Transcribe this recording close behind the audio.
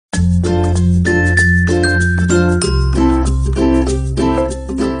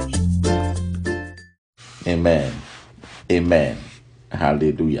Amen. Amen.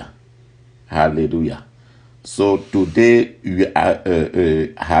 Hallelujah. Hallelujah. So today we are,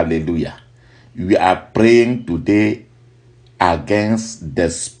 hallelujah. We are praying today against the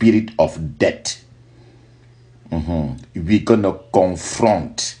spirit of death. We're going to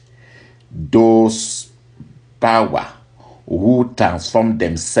confront those power who transform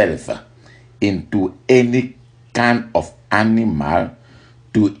themselves into any kind of animal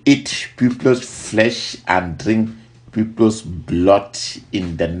to eat people's flesh and drink people's blood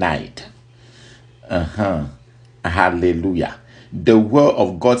in the night. Hallelujah. The word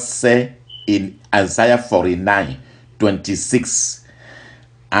of God said in Isaiah 49:26,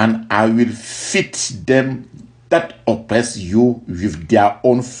 and I will feed them that oppress you with their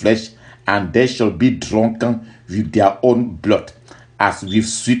own flesh, and they shall be drunken with their own blood, as with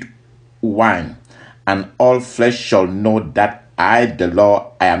sweet wine. And all flesh shall know that I, the Lord,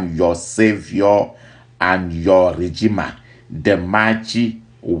 I am your Savior and your Redeemer, the mighty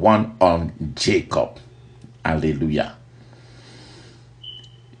one on Jacob. Alléluia.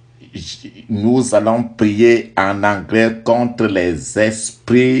 Nous allons prier en anglais contre les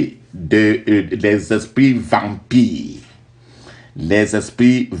esprits vampires. Les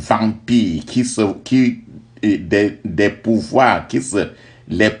esprits vampires des pouvoirs,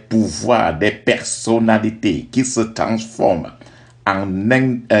 les pouvoirs des personnalités qui se transforment en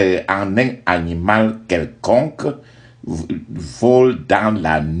un animal quelconque, volent dans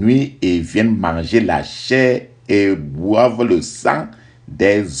la nuit et viennent manger la chair et boivent le sang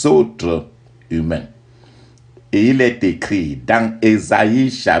des autres humains. Et il est écrit dans Ésaïe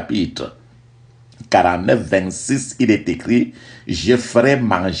chapitre 49:26, il est écrit: je ferai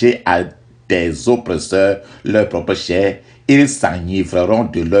manger à tes oppresseurs leur propre chair, ils s'enivreront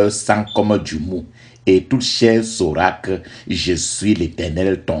de leur sang comme du mou. Et toute chair saura que je suis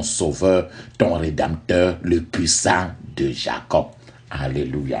l'Éternel, ton sauveur, ton rédempteur, le puissant de Jacob.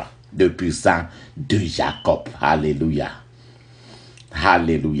 Alléluia. Le puissant de Jacob. Alléluia.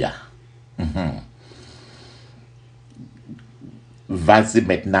 Alléluia. Vas-y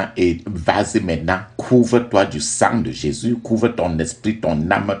maintenant, couvre-toi du sang de Jésus, couvre ton esprit,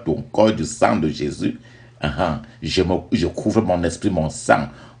 ton âme, ton corps du sang de Jésus. Je couvre mon esprit, mon sang,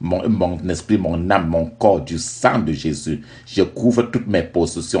 mon esprit, mon âme, mon corps du sang de Jésus. Je couvre toutes mes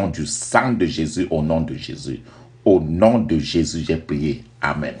possessions du sang de Jésus au nom de Jésus. Au nom de Jésus, j'ai prié.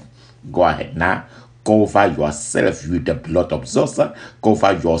 Amen. Go ahead now. Cover yourself with the blood of Jesus.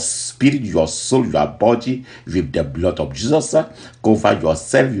 Cover your spirit, your soul, your body with the blood of Jesus. Cover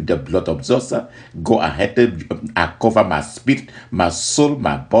yourself with the blood of Jesus. Go ahead. I cover my spirit, my soul,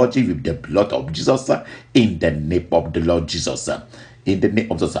 my body with the blood of Jesus. In the name of the Lord Jesus. In the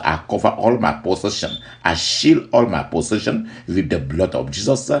name of Jesus, I cover all my possession. I shield all my possession with the blood of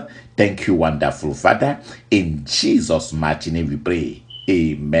Jesus. Thank you, wonderful Father. In Jesus' mighty name we pray.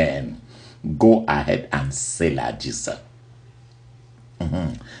 Amen. Go ahead and say like this.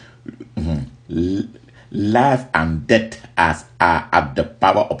 Life and death are at the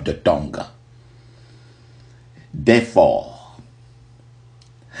power of the tongue. Therefore,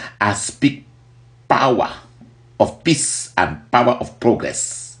 I speak power of peace and power of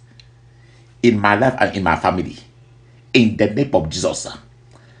progress in my life and in my family. In the name of Jesus,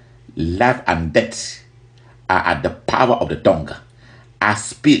 life and death are at the power of the tongue. I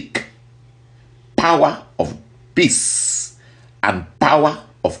speak power of peace and power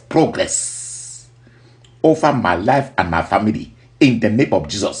of progress over my life and my family in the name of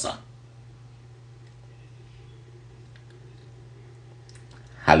Jesus.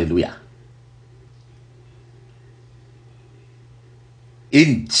 Hallelujah.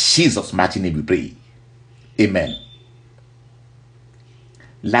 In Jesus' mighty name we pray. Amen.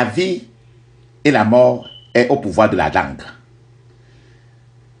 La vie et la mort est au pouvoir de la langue.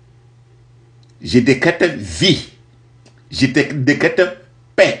 Je décrète vie, je décrète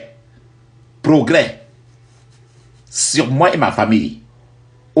paix, progrès sur moi et ma famille.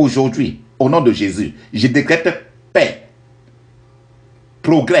 Aujourd'hui, au nom de Jésus, je décrète paix,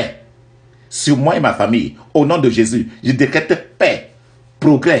 progrès sur moi et ma famille. Au nom de Jésus, je décrète paix,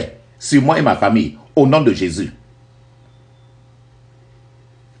 progrès sur moi et ma famille. Au nom de Jésus.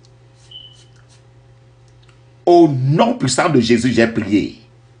 Au nom puissant de Jésus, j'ai prié.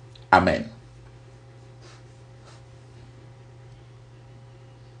 Amen.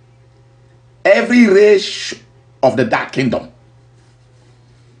 Every rage of the dark kingdom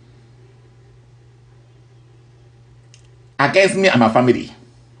against me and my family,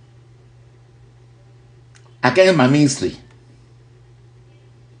 against my ministry,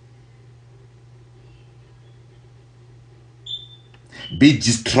 be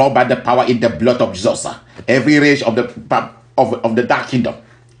destroyed by the power in the blood of Jesus. Every rage of the dark kingdom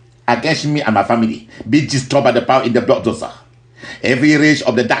against me and my family, be destroyed by the power in the blood of Jesus. Every rage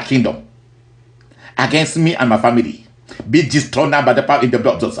of the dark kingdom against me and my family, be destroyed now by the power in the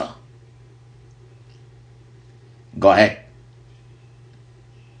blood of Jesus. Go ahead.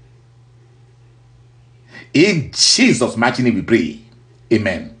 In Jesus' mighty name we pray.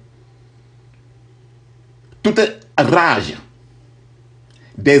 Amen. Toute rage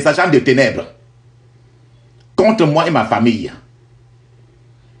des agents de ténèbres contre moi et ma famille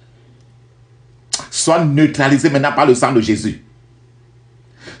soit neutralisée maintenant par le sang de Jésus.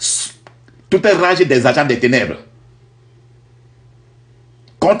 Toute rage des agents des ténèbres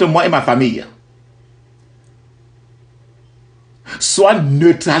contre moi et ma famille soit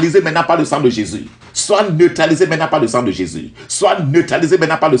neutralisée maintenant par le sang de Jésus. Soit neutralisé maintenant par le sang de Jésus. Soit neutralisé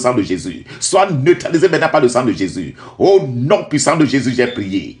maintenant par le sang de Jésus. Soit neutralisé maintenant par le sang de Jésus. Au nom puissant de Jésus, j'ai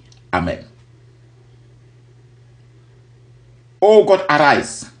prié. Amen. Oh God,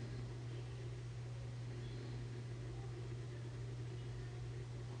 arise.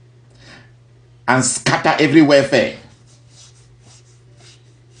 And scatter every warfare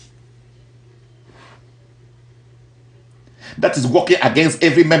that is working against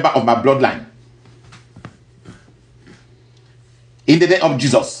every member of my bloodline. In the name of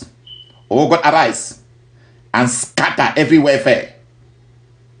Jesus, oh God, arise and scatter every warfare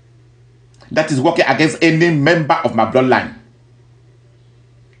that is working against any member of my bloodline.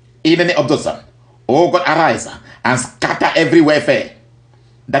 In the name of Jesus, oh God, arise and scatter every warfare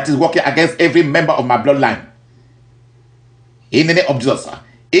that is working against every member of my bloodline. In the name of Jesus,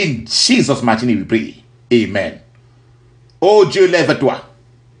 in Jesus' mighty name we pray. Amen. Oh Dieu, lève-toi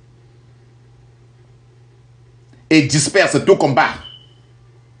et disperse tout combat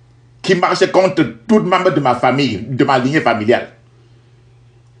qui marche contre tout membre de ma famille, de ma lignée familiale.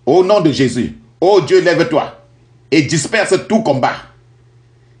 Au nom de Jésus, oh Dieu, lève-toi et disperse tout combat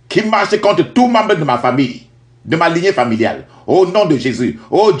qui marche contre tout membre de ma famille, de ma lignée familiale. Au nom de Jésus,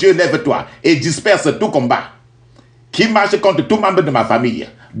 oh Dieu, lève-toi et disperse tout combat qui marche contre tout membre de ma famille,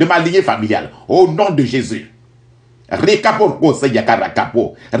 de ma lignée familiale. Au nom de Jésus. Rekaboro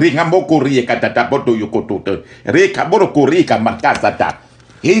Sayakarapo, Ringamoko Riekatatapoto Yokoto, Rekaboro Korika Makazata.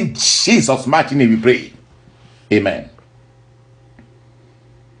 In Jesus' mighty name we pray. Amen.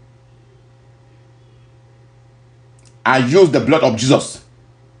 I use the blood of Jesus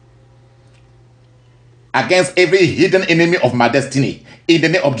against every hidden enemy of my destiny. In the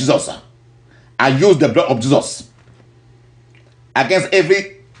name of Jesus, I use the blood of Jesus against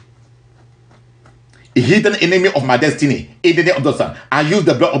every hidden enemy of my destiny. In the name of Jesus, I use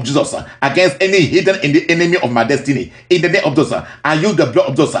the blood of Jesus against any hidden enemy of my destiny. In the name of Jesus, I use the blood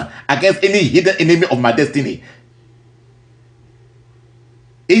of Jesus against any hidden enemy of my destiny.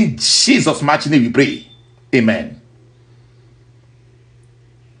 In Jesus' mighty name we pray. Amen.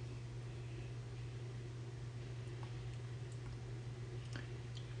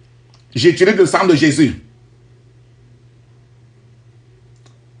 J'utilise le sang de Jésus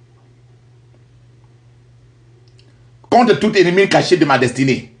contre tout ennemi caché de ma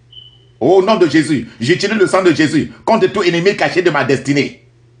destinée. Au nom de Jésus, j'utilise le sang de Jésus contre tout ennemi caché de ma destinée,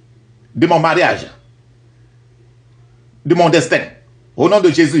 de mon mariage, de mon destin. Au nom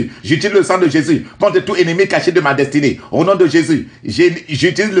de Jésus, j'utilise le sang de Jésus contre tout ennemi caché de ma destinée. Au nom de Jésus,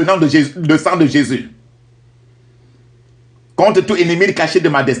 j'utilise le sang de Jésus contre tout ennemi caché de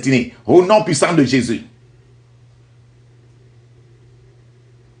ma destinée. Au nom puissant de Jésus.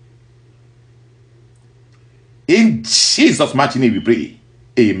 In Jesus' mighty name we pray.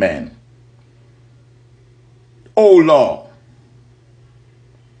 Amen. Oh Lord,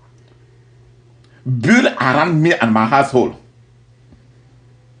 build around me and my household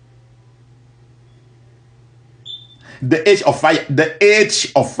the edge of fire, the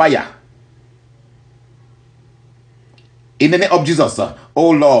edge of fire. In the name of Jesus,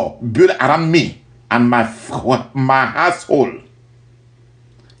 oh Lord, build around me and my household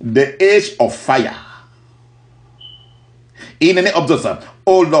the edge of fire. In the name of Jesus,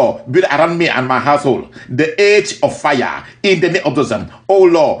 oh Lord, build around me and my household the edge of fire. In the name of Jesus, oh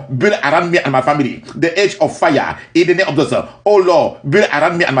Lord, build around me and my family the edge of fire. In the name of Jesus, oh Lord, build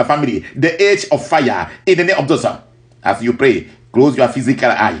around me and my family the edge of fire. In the name of Jesus, as you pray, close your physical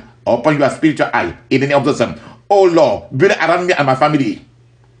eye, open your spiritual eye. In the name of Jesus, oh Lord, build around me and my family,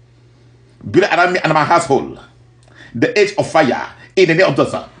 build around me and my household the edge of fire. In the name of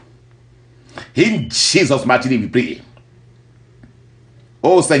Jesus, in Jesus' mighty name we pray.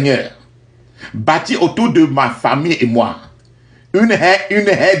 Oh Seigneur, bâtis autour de ma famille et moi une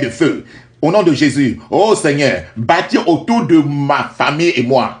haie de feu Au nom de Jésus, oh Seigneur, bâtis autour de ma famille et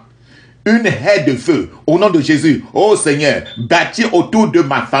moi une haie de feu. Au nom de Jésus, oh Seigneur, bâtis autour de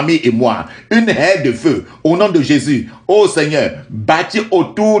ma famille et moi une haie de feu. Au nom de Jésus, oh Seigneur, bâtis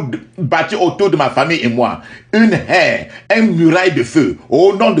autour de ma famille et moi une haie, un muraille de feu.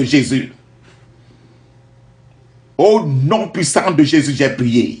 Au nom de Jésus. Au nom puissant de Jésus, j'ai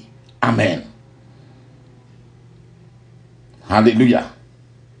prié. Amen. Alléluia.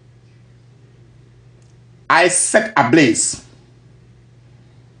 I set ablaze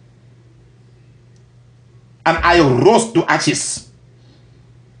and I rose to ashes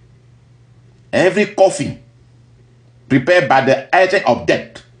every coffin prepared by the agent of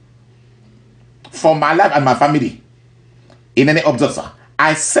death for my life and my family. In any observer,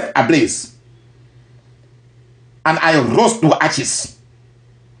 I set ablaze and I rose to ashes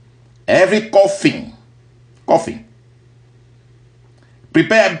every coffin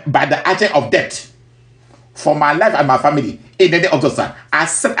prepared by the agent of death for my life and my family. In the name of Jesus, I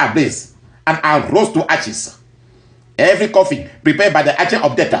set ablaze and I rose to ashes every coffin prepared by the agent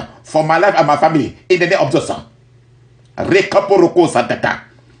of death for my life and my family. In the name of Jesus. Rekaporoko satata.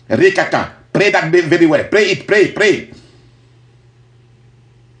 Rekaka. Pray that very well. Pray it. Pray.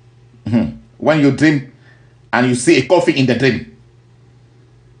 When you dream and you see a coffin in the dream,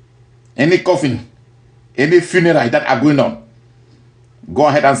 any coffin, any funeral that are going on, go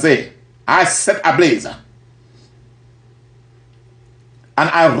ahead and say, I set ablaze and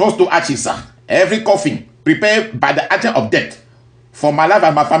I rose to ashes every coffin prepared by the agent of death for my life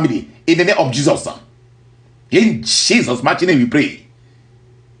and my family. In the name of Jesus. In Jesus' mighty name we pray.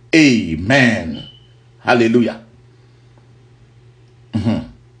 Amen. Hallelujah.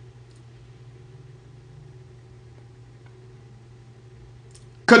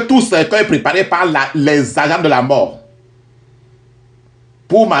 Que tout cercueil préparé par les agents de la mort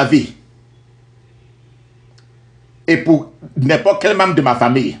pour ma vie et pour n'importe quel membre de ma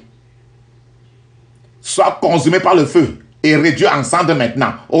famille soit consumé par le feu et réduit en cendres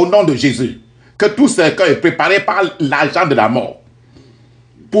maintenant, au nom de Jésus. Que tout cercueil préparé par l'agent de la mort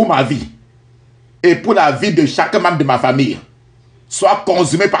pour ma vie et pour la vie de chaque membre de ma famille soit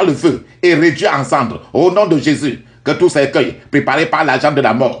consumé par le feu et réduit en cendres, au nom de Jésus. Que tout cercueil préparé par l'agent de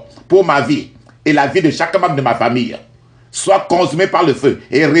la mort pour ma vie et la vie de chaque membre de ma famille soit consumé par le feu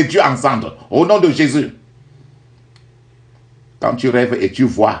et réduit en cendres, au nom de Jésus. Quand tu rêves et tu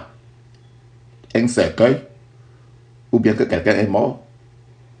vois un cercueil, ou bien que quelqu'un est mort,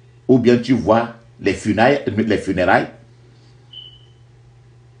 ou bien tu vois les funérailles,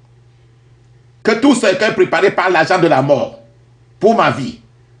 que tout cercueil préparé par l'agent de la mort pour ma vie,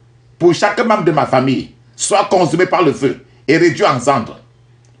 pour chaque membre de ma famille, soit consumé par le feu et réduit en cendres.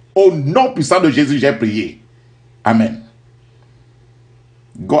 Au nom puissant de Jésus, j'ai prié. Amen.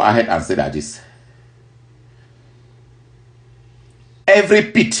 Go ahead and say that this. Every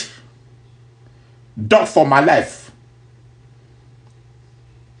pit dug for my life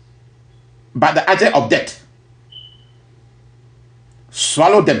by the agent of death,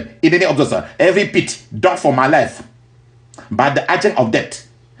 swallow them in the name of Jesus. Every pit dug for my life by the agent of death,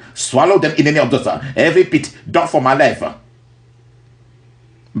 swallow them in the name of Jesus. Every pit dug for my life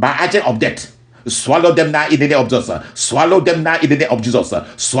by agent of death, swallow them now in the name of Jesus. Swallow them now in the name of Jesus.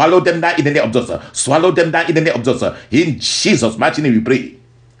 Swallow them now in the name of Jesus. Swallow them now in the name of Jesus. In Jesus' mighty name we pray.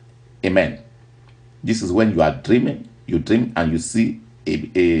 Amen. This is when you are dreaming. You dream and you see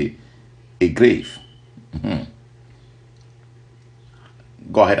a grave.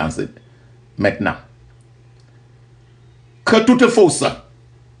 Go ahead and say it. Maintenant, que toute fosse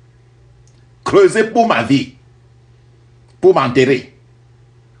creusée pour ma vie, pour m'enterrer,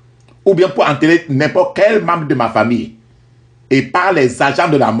 ou bien pour enterrer n'importe quel membre de ma famille, et par les agents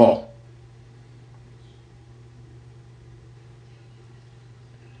de la mort,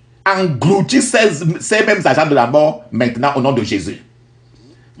 engloutis ces mêmes agents de la mort maintenant au nom de Jésus.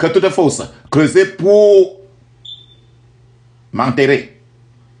 Que toute fosse creusée pour m'enterrer,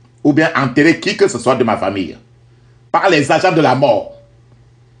 ou bien enterrer qui que ce soit de ma famille, par les agents de la mort,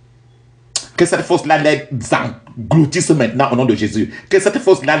 que cette fosse-là les engloutisse maintenant au nom de Jésus. Que cette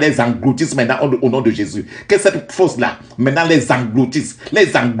fosse-là les engloutisse maintenant au nom de Jésus. Que cette fosse-là maintenant les engloutisse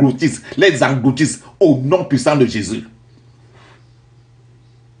au nom puissant de Jésus.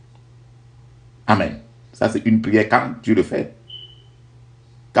 Amen. Ça c'est une prière quand tu le fais.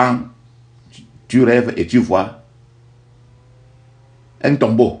 Quand tu rêves et tu vois un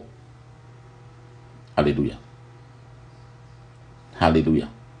tombeau. Alléluia. Alléluia.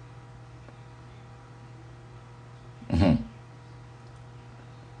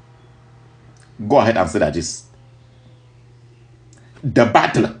 Go ahead and say that this. The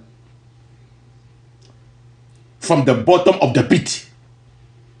battle from the bottom of the pit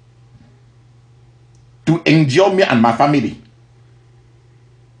to injure me and my family,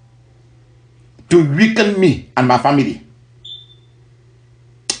 to weaken me and my family.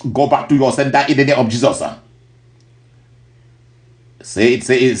 Go back to your sender in the name of Jesus. Say it,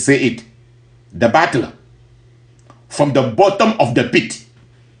 say it, say it. The battle from the bottom of the pit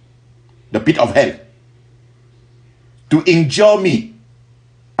of hell, to injure me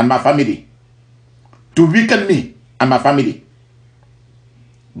and my family, to weaken me and my family.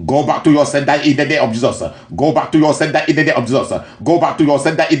 Go back to your sender in the name of Jesus. Go back to your sender in the name of Jesus. Go back to your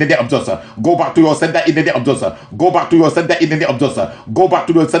sender in the name of Jesus. Go back to your sender in the name of Jesus. Go back to your sender in the name of Jesus. Go back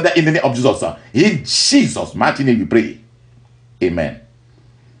to your sender in the name of Jesus. In Jesus' mighty name we pray. Amen.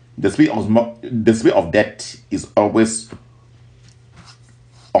 The spirit of death is always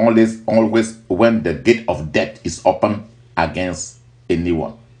when the gate of death is open against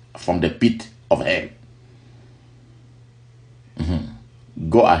anyone from the pit of hell.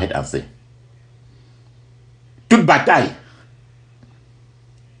 Go ahead and say. Toute bataille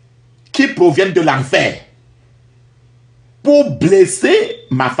qui provient de l'enfer pour blesser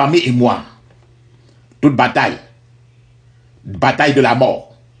ma famille et moi. Toute bataille de la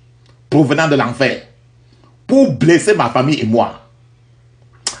mort provenant de l'enfer pour blesser ma famille et moi.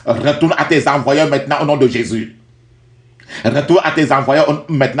 Retourne à tes envoyeurs maintenant au nom de Jésus. Retourne à tes envoyeurs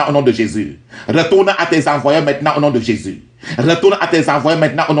maintenant au nom de Jésus. Retourne à tes envoyeurs maintenant au nom de Jésus. Retourne à tes envoyeurs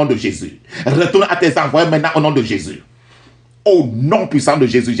maintenant au nom de Jésus. Retourne à tes envoyeurs maintenant au nom de Jésus. Au nom puissant de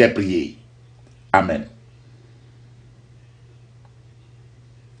Jésus, j'ai prié. Amen.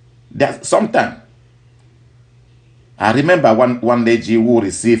 Sometimes, I remember one lady who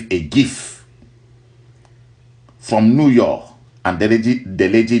received a gift from New York, and the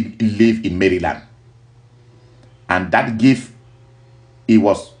lady lived in Maryland. And that gift, it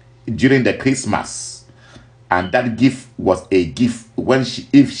was during the Christmas. And that gift was a gift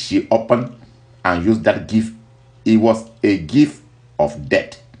if she opened and used that gift, it was a gift of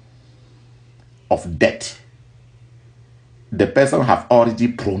death. The person have already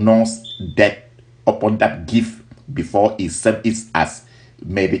pronounced death upon that gift before he sent it as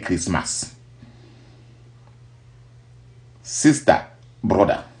Merry Christmas. Sister,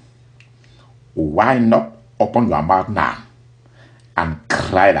 brother, why not open your mouth now and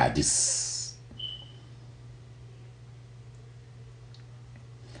cry like this?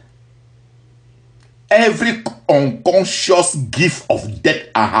 Every unconscious gift of death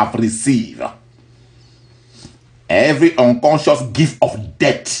I have received. Every unconscious gift of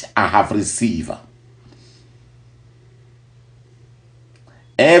death I have received.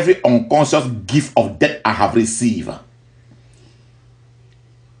 Every unconscious gift of death I have received.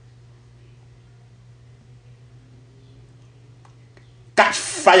 Catch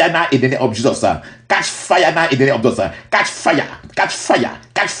fire now in the name of Jesus. Catch fire now in the name of Jesus. Catch fire, catch fire,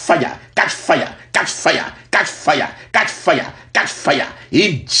 catch fire, catch fire, catch fire, catch fire, catch fire, catch fire.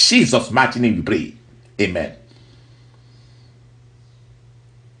 In Jesus' mighty name we pray. Amen.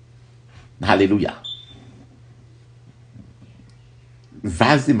 Hallelujah.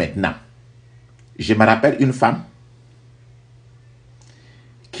 Vas-y maintenant. Je me rappelle une femme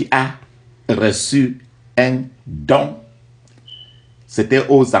qui a reçu un don. C'était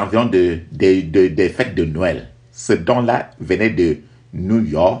aux environs des fêtes de Noël. Ce don-là venait de New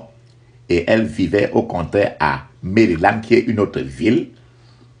York et elle vivait au contraire à Maryland, qui est une autre ville,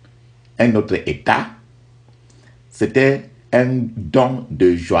 un autre État. C'était un don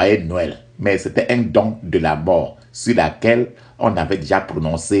de joyeux Noël, mais c'était un don de la mort sur laquelle on avait déjà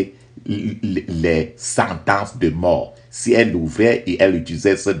prononcé les sentences de mort. Si elle ouvrait et elle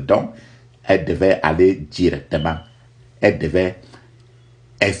utilisait ce don, elle devait aller directement. Elle devait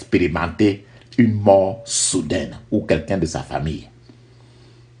expérimenter une mort soudaine ou quelqu'un de sa famille.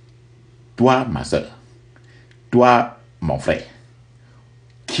 Toi, ma soeur, toi, mon frère,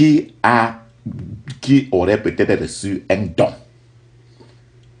 qui aurait peut-être reçu un don,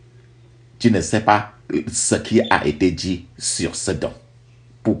 tu ne sais pas ce qui a été dit sur ce don.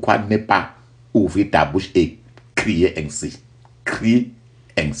 Pourquoi ne pas ouvrir ta bouche et crier ainsi? Crie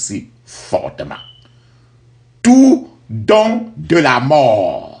ainsi fortement. Tout don de la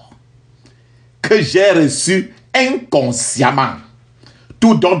mort que j'ai reçu inconsciemment,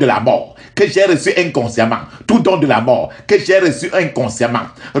 tout don de la mort que j'ai reçu inconsciemment, tout don de la mort que j'ai reçu inconsciemment,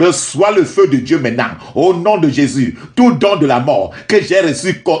 reçois le feu de Dieu maintenant, au nom de Jésus. Tout don de la mort que j'ai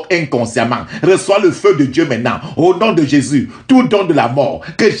reçu inconsciemment, reçois le feu de Dieu maintenant, au nom de Jésus. Tout don de la mort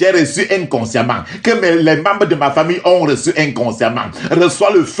que j'ai reçu inconsciemment, que les membres de ma famille ont reçu inconsciemment,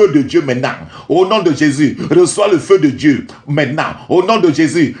 reçois le feu de Dieu maintenant, au nom de Jésus. Reçois le feu de Dieu maintenant, au nom de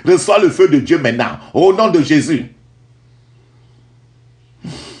Jésus. Reçois le feu de Dieu maintenant, au nom de Jésus.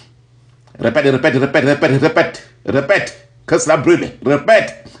 Répète, répète, répète, répète, répète, répète. Que cela brûle.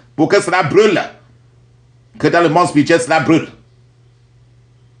 Répète. Pour que cela brûle. Que dans le monde spirituel, cela brûle.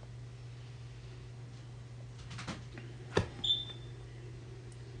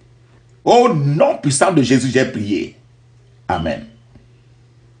 Au nom puissant de Jésus, j'ai prié. Amen.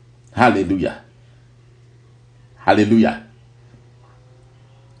 Hallelujah. Hallelujah.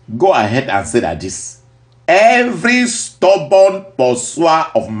 Go ahead and say that this. Every stubborn pursuer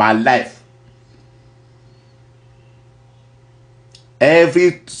of my life,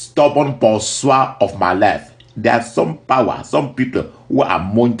 every stubborn pursuer of my life, there are some power, some people who are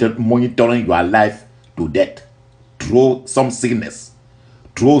monitoring your life to death through some sickness,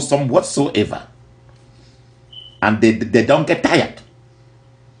 through some whatsoever. And they don't get tired.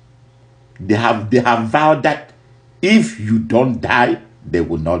 They have vowed that if you don't die, they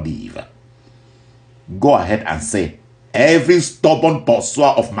will not leave. Go ahead and say, every stubborn pursuer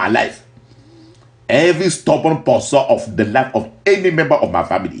of my life, every stubborn pursuer of the life of any member of my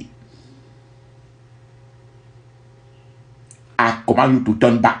family, I command you to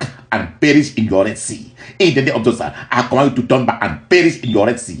turn back and perish in your Red Sea. In the name of Jesus, I command you to turn back and perish in your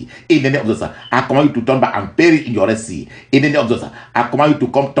Red Sea. In the name of Jesus, I command you to turn back and perish in your Red Sea. In the name of Jesus, I command you to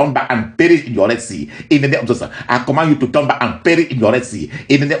turn back and perish in your Red Sea. In the name of Jesus, I command you to turn back and perish in your Red Sea.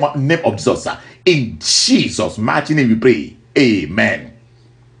 In the name of Jesus, in Jesus' mighty name we pray. Amen.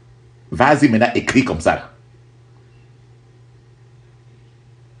 Vas-y maintenant, écris comme ça.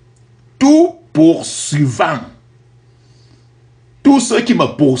 Tout poursuivant, tous ceux qui me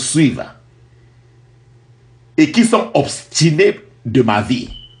poursuivent et qui sont obstinés de ma vie,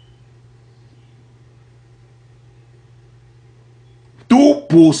 tout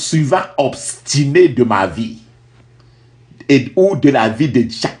poursuivant obstiné de ma vie et ou de la vie de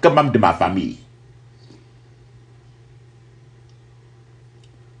chaque membre de ma famille,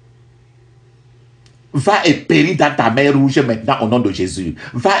 va et périr dans ta mer rouge maintenant au nom de Jésus.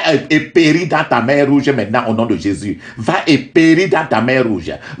 Va et périr dans ta mer rouge maintenant au nom de Jésus. Va et périr dans ta mer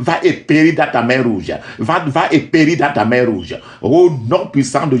rouge. Va et périr dans ta mer rouge. Va et périr dans ta mer rouge. Au nom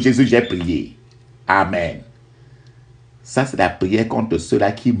puissant de Jésus, j'ai prié. Amen. Ça, c'est la prière contre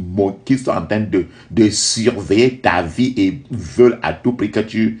ceux-là qui sont en train de surveiller ta vie et veulent à tout prix que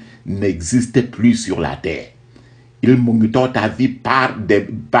tu n'existes plus sur la terre. Ils monitorent ta vie par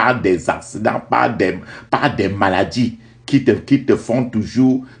des accidents, par des maladies qui te font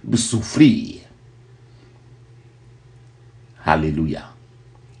toujours souffrir. Alléluia.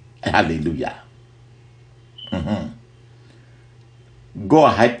 Alléluia. Go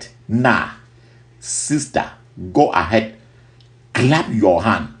ahead now. Sister, go ahead. Clap your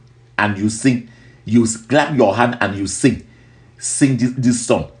hand and you sing. You clap your hand and you sing. Sing this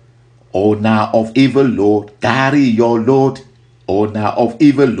song. Owner of evil load, carry your load. Owner of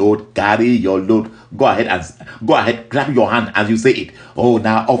evil load, carry your load. Go ahead, clap your hand as you say it.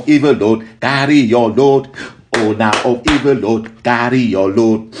 Owner of evil load, carry your load. Owner of evil load, carry your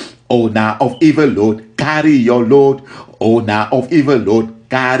load. Owner of evil load, carry your load. Owner of evil load,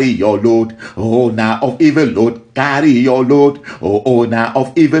 carry your load. Owner of evil load, carry your load. Oh, owner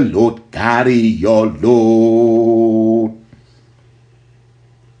of evil load, carry your load.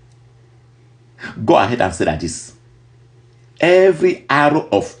 Go ahead and say that this. Every arrow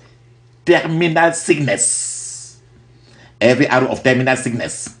of terminal sickness, every arrow of terminal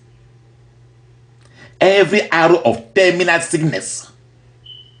sickness, every arrow of terminal sickness,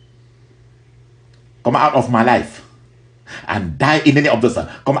 come out of my life and die in the name of Jesus.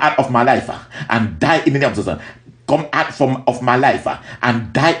 Come out of my life and die in the name of Jesus. Come out of my life and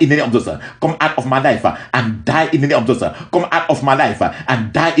die in the name of Jesus. Come out of my life and die in the name of Jesus. Come out of my life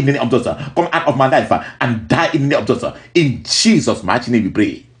and die in the name of Jesus. Come out of my life and die in the name of Jesus. In Jesus' mighty name we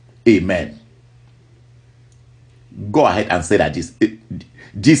pray. Amen. Go ahead and say that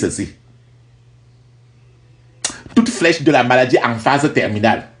Jesus. Toute flèche de la maladie en phase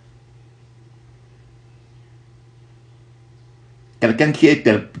terminale. Quelqu'un qui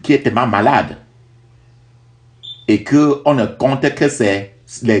est tellement malade et qu'on ne compte que c'est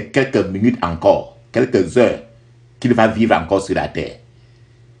les quelques minutes encore, quelques heures qu'il va vivre encore sur la terre.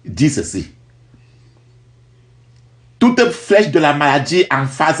 Dis ceci. Toute flèche de la maladie en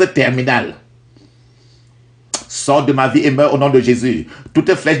phase terminale, sors de ma vie et meurs au nom de Jésus.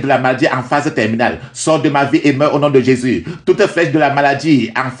 Toute flèche de la maladie en phase terminale, sors de ma vie et meurs au nom de Jésus. Toute flèche de la maladie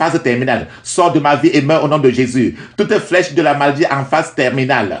en phase terminale, sors de ma vie et meurs au nom de Jésus. Toute flèche de la maladie en phase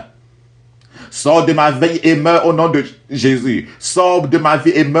terminale, sors de ma vie et meurs au nom de Jésus. Sors de ma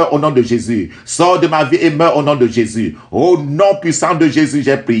vie et meurs au nom de Jésus. Sors de ma vie et meurs au nom de Jésus. Au nom puissant de Jésus,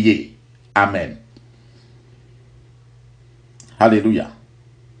 j'ai prié. Amen. Alléluia.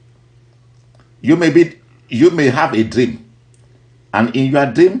 You may have a dream, and in your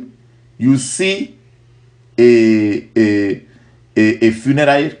dream, you see a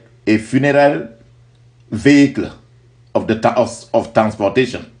funeral vehicle of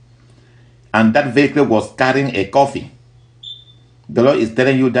transportation, and that vehicle was carrying a coffin. The Lord is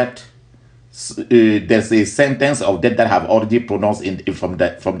telling you that there's a sentence of death that have already pronounced from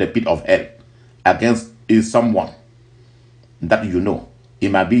the pit of hell against someone that you know. It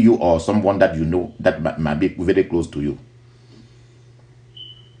might be you or someone that you know that might be very close to you.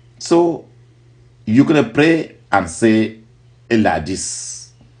 So you're gonna pray and say like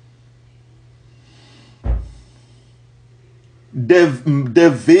this: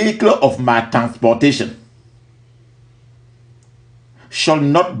 the vehicle of my transportation shall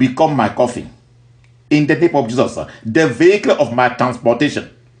not become my coffin. In the name of Jesus, the vehicle of my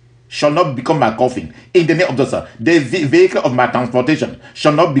transportation shall not become my coffin. In the name of Jesus, the vehicle of my transportation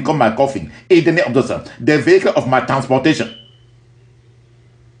shall not become my coffin. In the name of Jesus, the vehicle of my transportation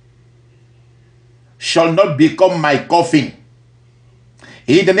shall not become my coffin.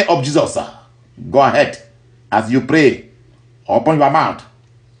 In the name of Jesus, go ahead as you pray. Open your mouth.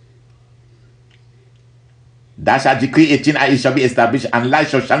 Thou shalt decree a thing, and it shall be established, and light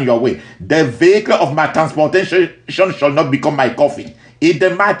shall shine your way. The vehicle of my transportation shall not become my coffin. In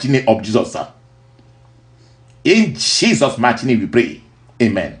the mighty name of Jesus. In Jesus' mighty name we pray.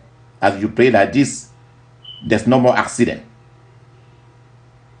 Amen. As you pray like this, there's no more accident.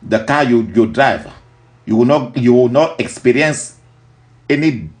 The car you drive, you will not experience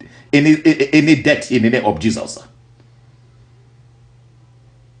any death in the name of Jesus.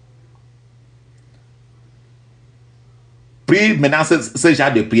 Prie maintenant ce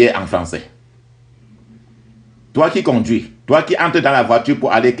genre de prière en français. Toi qui conduis, toi qui entres dans la voiture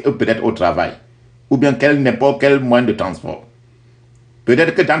pour aller peut-être au travail, ou bien n'importe quel moyen de transport.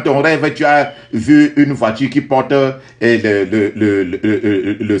 Peut-être que dans ton rêve, tu as vu une voiture qui porte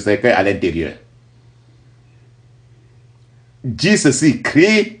le cercueil à l'intérieur. Dis ceci,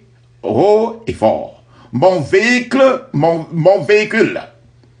 crie haut et fort. Mon véhicule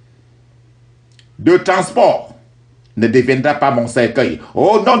de transport ne deviendra pas mon cercueil.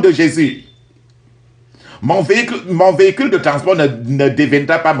 Au nom de Jésus. Mon véhicule de transport ne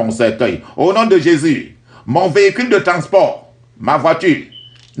deviendra pas mon cercueil. Au nom de Jésus. Mon véhicule de transport, ma voiture,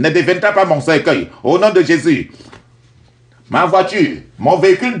 ne deviendra pas mon cercueil. Au nom de Jésus. Ma voiture, mon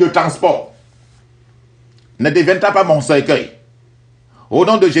véhicule de transport, ne deviendra pas mon cercueil. Au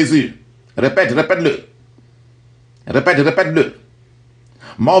nom de Jésus. Répète-le. Répète-le.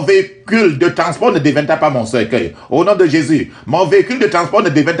 Mon véhicule de transport ne deviendra pas mon cercueil. Au nom de Jésus. Mon véhicule de transport ne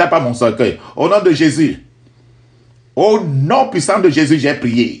deviendra pas mon cercueil. Au nom de Jésus. Au nom puissant de Jésus, j'ai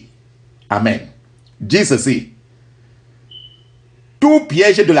prié. Amen. Dis ceci. Tout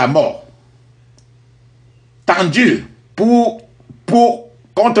piège de la mort tendu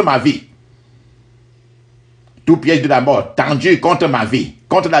contre ma vie. Tout piège de la mort tendu contre ma vie,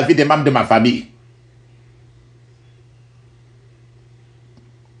 contre la vie des membres de ma famille.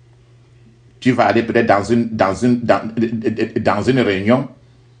 Tu vas aller peut-être dans une réunion,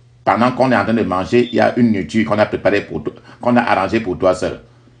 pendant qu'on est en train de manger, il y a une nourriture qu'on a préparée pour toi, qu'on a arrangée pour toi seul.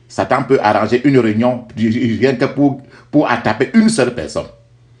 Satan peut arranger une réunion rien que pour attaquer une seule personne.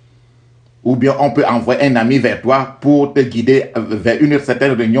 Ou bien on peut envoyer un ami vers toi pour te guider vers une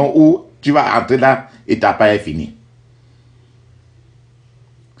certaine réunion où tu vas entrer là et ta part est finie.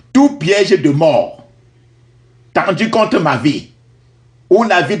 Tout piège de mort tendu contre ma vie, ou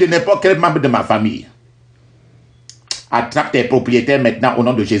la vie de n'importe quel membre de ma famille. Attrape tes propriétaires maintenant au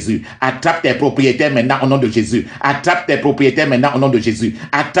nom de Jésus. Attrape tes propriétaires maintenant au nom de Jésus. Attrape tes propriétaires maintenant au nom de Jésus.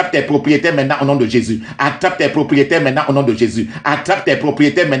 Attrape tes propriétaires maintenant au nom de Jésus. Attrape tes propriétaires maintenant au nom de Jésus. Attrape tes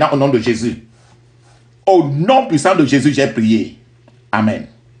propriétaires maintenant au nom de Jésus. Au nom puissant de Jésus, j'ai prié. Amen.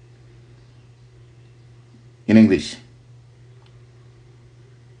 In English.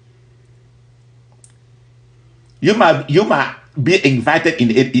 You might be invited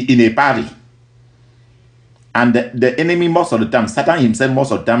in a party, and the enemy most of the time, Satan himself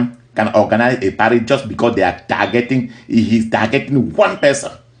most of the time, can organize a party just because he's targeting one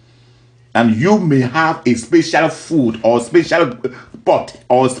person, and you may have a special food or special pot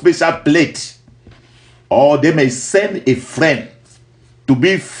or special plate, or they may send a friend to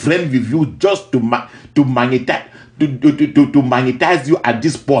be friend with you just to magnetize you at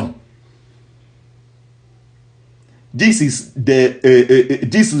this point. This is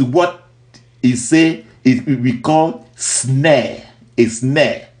this is what we call snare. A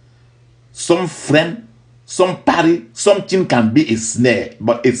snare. Some friend, some party, something can be a snare,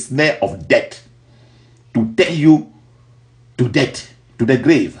 but a snare of death to take you to death, to the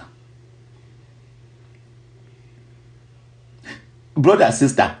grave. brother,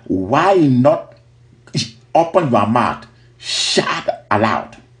 sister, why not open your mouth, shout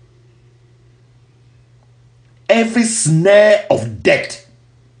aloud? Every snare of death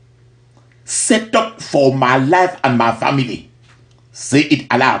set up for my life and my family, say it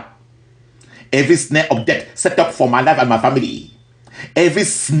aloud. Every snare of death set up for my life and my family. Every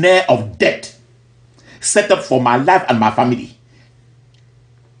snare of death set up for my life and my family.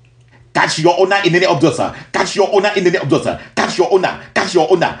 Catch your owner in the name of Jesus. Catch your owner in the name of Jesus. Catch your owner. Catch your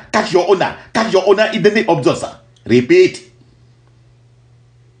owner. Catch your owner. Catch your owner in the name of Jesus. Repeat.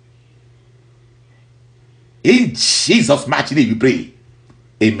 In Jesus' mighty name we pray.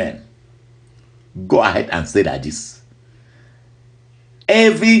 Amen. Go ahead and say that this.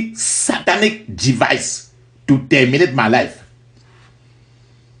 Every satanic device to terminate my life.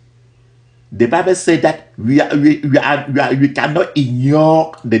 The Bible said that we cannot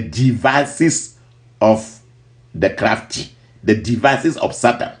ignore the devices of the crafty, the devices of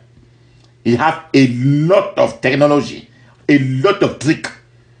Satan. He have a lot of technology, a lot of trick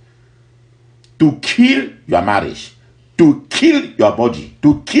to kill your marriage, to kill your body,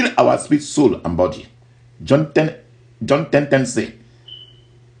 to kill our spirit, soul, and body. John 10 say,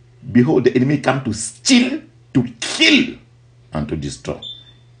 behold, the enemy come to steal, to kill, and to destroy.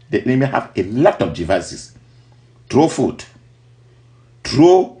 The enemy have a lot of devices. Through food,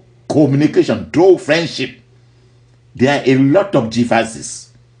 through communication, through friendship. There are a lot of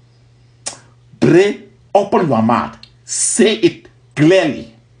devices. Pray, open your mouth, say it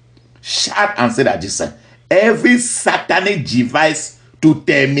clearly. Shout and say that this. Every satanic device to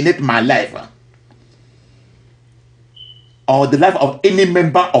terminate my life or the life of any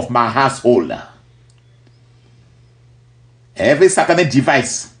member of my household. Every satanic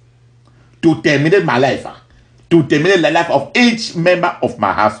device to terminate my life, to terminate the life of each member of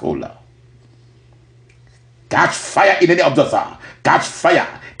my household. Catch fire in the name of Jesus. Catch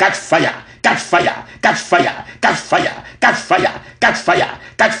fire, catch fire, catch fire, catch fire, catch fire, catch fire, catch fire,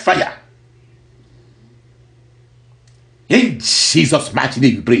 catch fire. In Jesus' mighty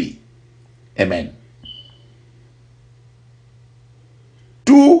name we pray. Amen.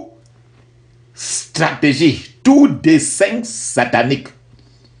 Two strategies, two desseins sataniques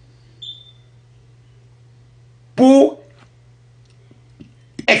pour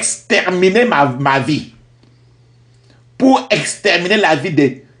exterminer ma vie, pour exterminer la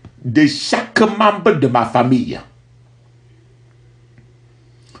vie de chaque membre de ma famille.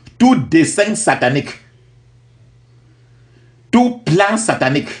 Tout dessein satanique, tout plan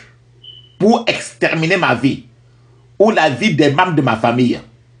satanique pour exterminer ma vie ou la vie des membres de ma famille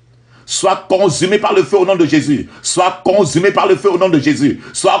soit consumé par le feu au nom de Jésus. Soit consumé par le feu au nom de Jésus.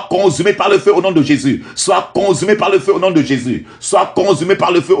 Soit consumé par le feu au nom de Jésus. Soit consumé par le feu au nom de Jésus. Soit consumé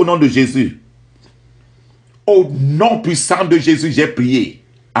par le feu au nom de Jésus. Au nom puissant de Jésus, j'ai prié.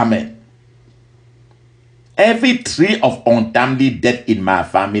 Amen. Every tree of untimely death in my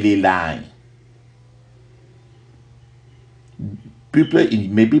family line. People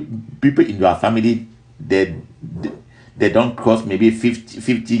in your family, they don't cross maybe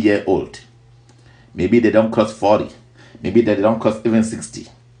 50 years old. Maybe they don't cross 40. Maybe they don't cross even 60.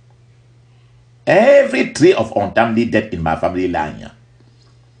 Every tree of untimely death in my family line.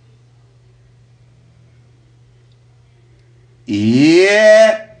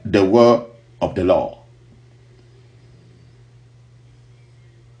 Hear the word of the Lord.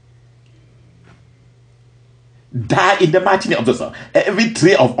 Die in the mighty name of Jesus. Every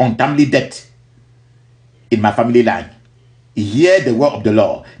tree of untimely death in my family line. Hear the word of the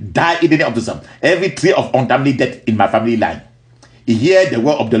Lord. Die in the name of Jesus. Every tree of untimely death in my family line. Hear the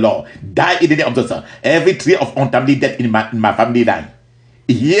word of the Lord. Die in the name of Jesus. Every tree of untimely death in my family line.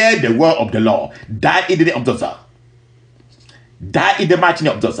 Hear the word of the Lord. Die in the name of Jesus. Die in the mighty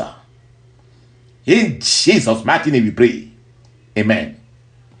name of Jesus. In Jesus' mighty name we pray. Amen.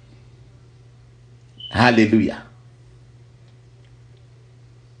 Hallelujah.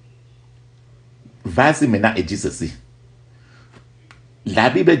 Vas-y maintenant et dis ceci. La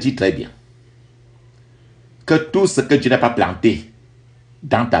Bible dit très bien que tout ce que Dieu n'a pas planté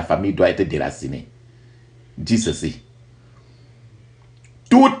dans ta famille doit être déraciné. Dis ceci.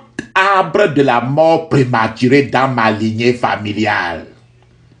 Tout arbre de la mort prématuré dans ma lignée familiale.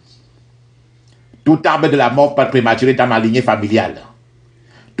 Tout arbre de la mort prématuré dans ma lignée familiale.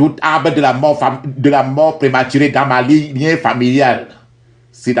 Tout arbre de la mort prématurée dans ma lignée familiale.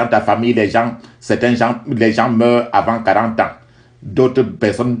 Si dans ta famille, les gens meurent avant 40 ans, d'autres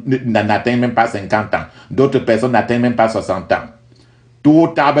personnes n'atteignent même pas 50 ans, d'autres personnes n'atteignent même pas 60 ans.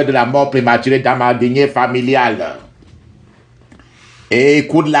 Tout arbre de la mort prématurée dans ma lignée familiale.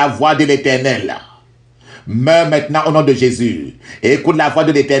 Écoute la voix de l'Éternel. Meurs maintenant au nom de Jésus. Et écoute la voix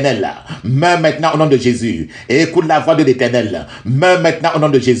de l'Éternel. Meurs maintenant au nom de Jésus. Et écoute la voix de l'Éternel. Meurs maintenant au nom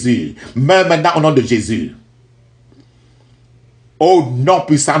de Jésus. Meurs maintenant au nom de Jésus. Au nom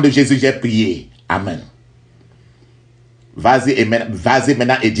puissant de Jésus, j'ai prié. Amen. Vas-y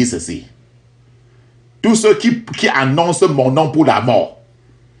maintenant et dis ceci. Tous ceux qui annoncent mon nom pour la mort,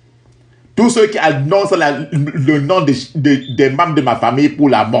 tous ceux qui annoncent le nom des membres de ma famille pour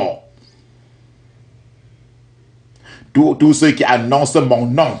la mort, tous ceux qui annoncent mon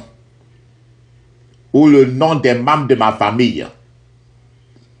nom ou le nom des membres de ma famille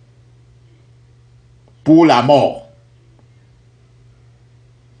pour la mort,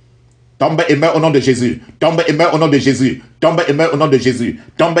 tombe et meurs au nom de Jésus. Tombe et meurs au nom de Jésus. Tombe et meurs au nom de Jésus.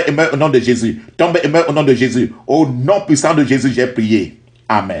 Tombe et meurs au nom de Jésus. Tombe et meurs au nom de Jésus. Au nom puissant de Jésus, j'ai prié.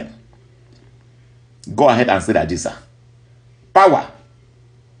 Amen. Go ahead and say that, Jesus. Power.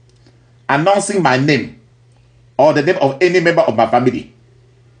 Announcing my name or the name of any member of my family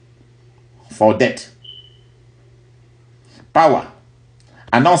for death. Power.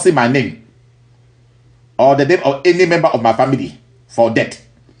 Announcing my name or the name of any member of my family for death.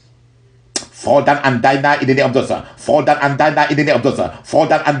 Fall down and die now in the name of Jesus. Fall down and die now in the name of Jesus. Fall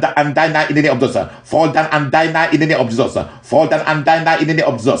down and die now in the name of Jesus. Fall down and die now in the name of Jesus. Fall down and die now in the name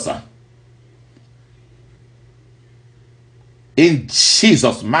of Jesus. In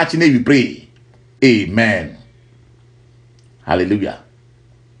Jesus' mighty name we pray. Amen. Hallelujah.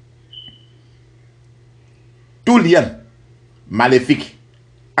 Tout lien maléfique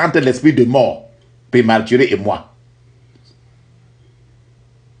entre l'esprit de mort prématuré et moi.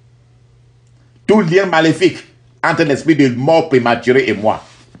 Tout lien maléfique entre l'esprit de mort prématuré et moi.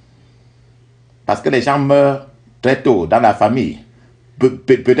 Parce que les gens meurent très tôt dans la famille.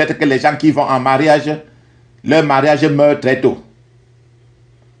 Peut-être que les gens qui vont en mariage, leur mariage meurt très tôt.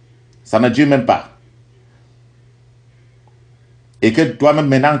 Ça ne dure même pas. Et que toi-même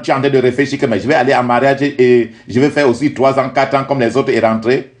maintenant tu es en train de réfléchir que mais je vais aller en mariage et je vais faire aussi 3 ans, 4 ans comme les autres et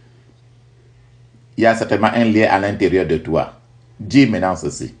rentrer. Il y a certainement un lien à l'intérieur de toi. Dis maintenant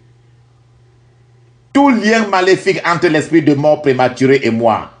ceci. Tout lien maléfique entre l'esprit de mort prématuré et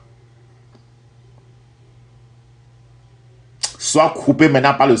moi soit coupé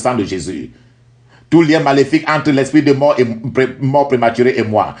maintenant par le sang de Jésus. Tout lien maléfique entre l'esprit de mort prématuré et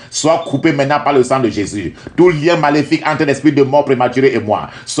moi soit coupé maintenant par le sang de Jésus. Tout lien maléfique entre l'esprit de mort prématuré et moi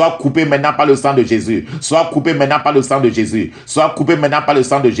soit coupé maintenant par le sang de Jésus. Soit coupé maintenant par le sang de Jésus. Soit coupé maintenant par le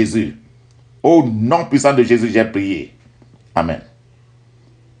sang de Jésus. Au nom puissant de Jésus, j'ai prié. Amen.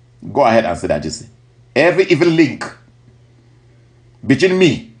 Go ahead and say that, Jesse. Every evil link between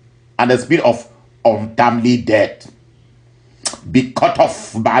me and the spirit of untimely death be cut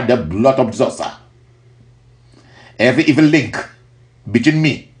off by the blood of Jesus. Every evil link between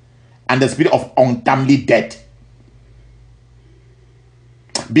me and the spirit of untimely death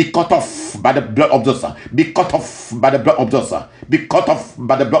be cut off by the blood of Jesus. Be cut off by the blood of Jesus. Be cut off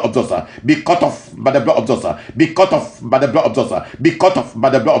by the blood of Jesus. Be cut off by the blood of Jesus. Be cut off by the blood of Jesus. Be cut off by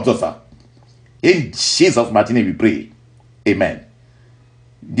the blood of Jesus. In Jesus' mighty name we pray. Amen.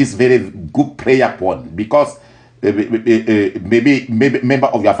 This very good prayer point, because maybe member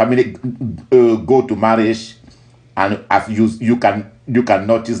of your family go to marriage, and as you can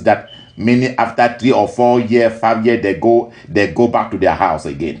notice that many after 3 or 4 years, 5 years, they go back to their house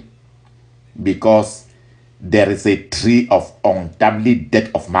again, because there is a tree of untimely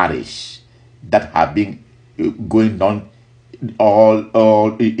death of marriage that have been going on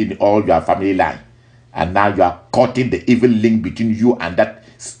all in all your family line, and now you are cutting the evil link between you and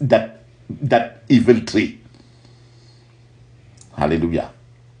that evil tree. Hallelujah.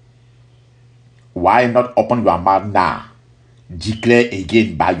 Why not open your mouth now? Declare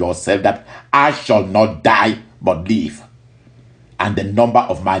again by yourself that I shall not die but live, and the number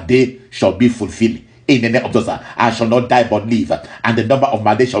of my day shall be fulfilled. In the name of Jesus, I shall not die but live, and the number of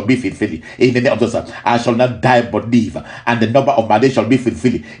my days shall be fulfilled. In the name of Jesus, I shall not die but live, and the number of my days shall be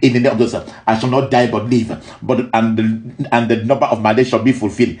fulfilled. In the name of Jesus, I shall not die but live, and the number of my days shall be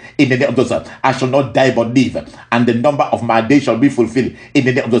fulfilled. In the name of Jesus, I shall not die but live, and the number of my days shall be fulfilled. In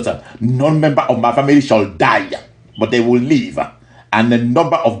the name of Jesus, no member of my family shall die, but they will live, and the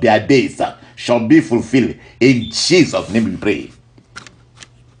number of their days shall be fulfilled. In Jesus' name we pray.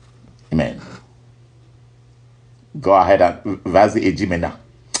 Amen. Go ahead, vas-y et dis maintenant.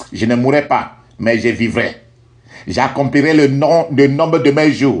 Je ne mourrai pas, mais je vivrai. J'accomplirai le nombre de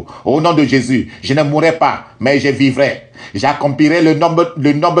mes jours. Au nom de Jésus, je ne mourrai pas, mais je vivrai. J'accomplirai le nombre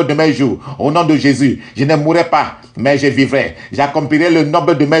de mes jours. Au nom de Jésus, je ne mourrai pas, mais je vivrai. J'accomplirai le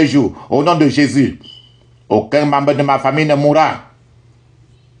nombre de mes jours. Au nom de Jésus, aucun membre de ma famille ne mourra,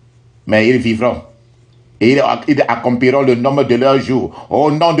 mais ils vivront. Et ils accompliront le nombre de leurs jours.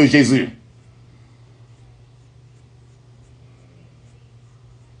 Au nom de Jésus.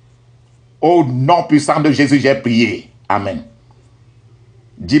 Au nom puissant de Jésus, j'ai prié. Amen.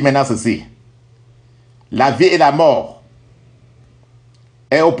 Dis maintenant ceci. La vie et la mort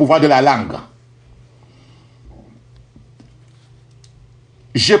est au pouvoir de la langue.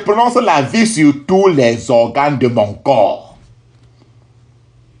 Je prononce la vie sur tous les organes de mon corps.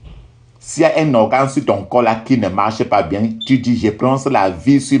 S'il y a un organe sur ton corps là qui ne marche pas bien, tu dis, je prononce la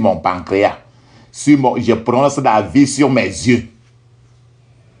vie sur mon pancréas. Je prononce la vie sur mes yeux.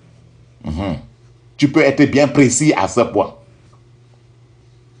 Tu peux être bien précis à ce point.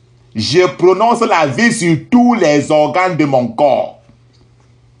 Je prononce la vie sur tous les organes de mon corps.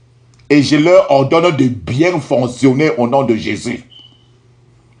 Et je leur ordonne de bien fonctionner au nom de Jésus.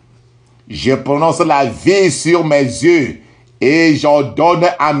 Je prononce la vie sur mes yeux et j'ordonne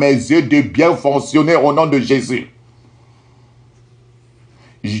à mes yeux de bien fonctionner au nom de Jésus.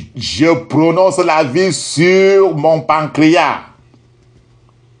 Je prononce la vie sur mon pancréas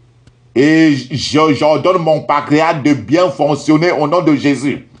et j'ordonne mon pancréas de bien fonctionner au nom de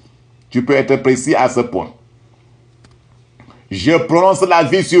Jésus. Tu peux être précis à ce point. Je prononce la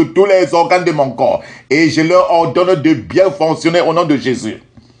vie sur tous les organes de mon corps et je leur ordonne de bien fonctionner au nom de Jésus.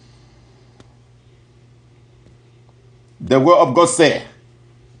 The word of God says,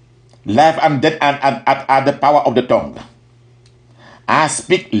 life and death are the power of the tongue. I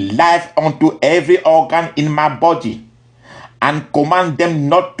speak life unto every organ in my body and command them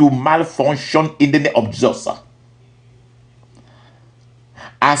not to malfunction in the name of Jesus.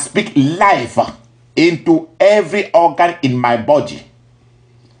 I speak life into every organ in my body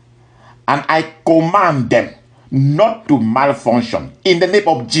and I command them not to malfunction in the name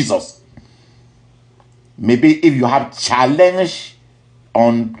of Jesus. Maybe if you have challenge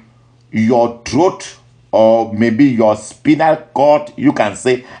on your throat or maybe your spinal cord, you can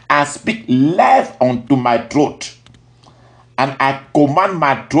say, I speak life unto my throat and I command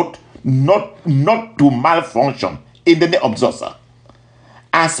my throat not to malfunction in the name of Jesus.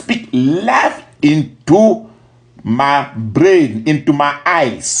 I speak life into my brain, into my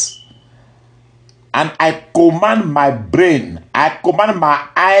eyes, and I command my brain, I command my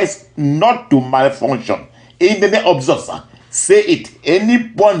eyes not to malfunction in the name of Jesus. Say it. Any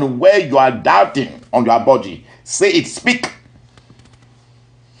point where you are doubting on your body, say it. Speak.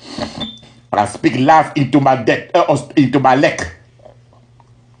 I speak life into my into my leg,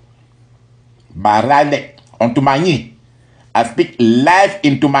 my right leg, onto my knee. I speak life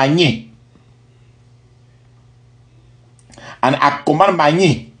into my knee, and I command my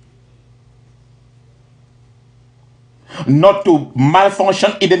knee not to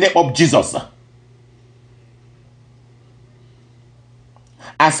malfunction in the name of Jesus.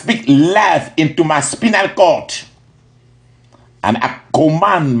 I speak life into my spinal cord and I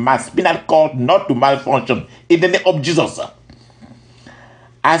command my spinal cord not to malfunction in the name of Jesus.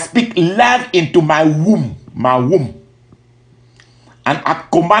 I speak life into my womb, and I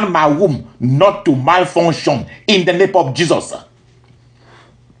command my womb not to malfunction in the name of Jesus.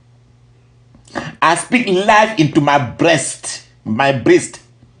 I speak life into my breast, and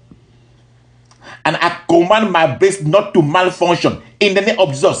I command my breast not to malfunction in the name of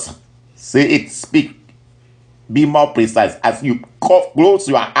Jesus. Say it, speak. Be more precise as you close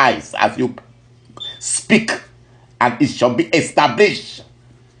your eyes, as you speak, and it shall be established.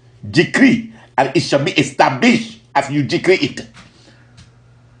 Decree, and it shall be established as you decree it.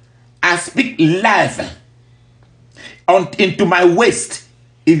 I speak life into my waist.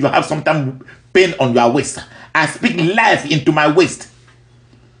 If you have sometimes pain on your waist, I speak life into my waist.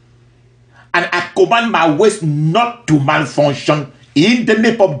 And I command my waist not to malfunction in the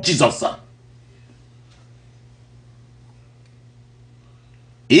name of Jesus.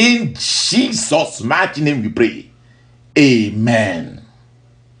 In Jesus' mighty name we pray. Amen.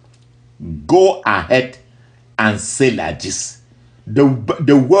 Go ahead and say like this. The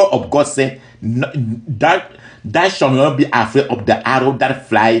word of God said that shall not be afraid of the arrow that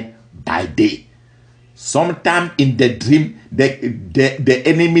fly by day. Sometimes in the dream, the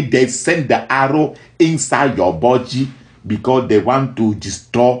enemy, they send the arrow inside your body because they want to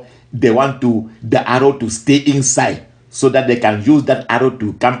destroy, they want the arrow to stay inside so that they can use that arrow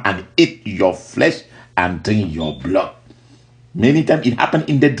to come and eat your flesh and drink your blood. Many times it happened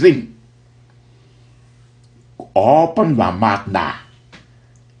in the dream. Open your mouth now.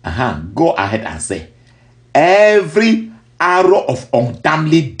 Go ahead and say, every arrow of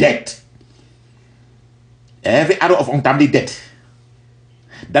untimely death, every arrow of untimely death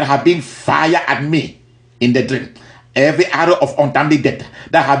that have been fired at me in the dream, Every arrow of untimely death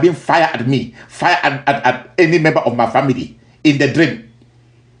that have been fired at me, fired at any member of my family in the dream.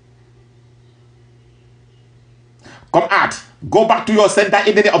 Come out. Go back to your center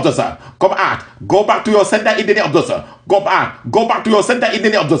in the name of Jesus. Come out. Go back to your center in the name of Jesus. Go out. Go back to your center in the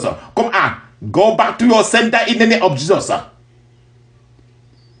name of Jesus. Come out. Go back to your center in the name of Jesus.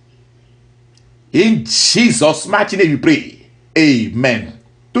 In Jesus' mighty name we pray. Amen.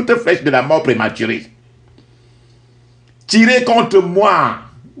 Toute flèche de la mort prématurée tirée contre moi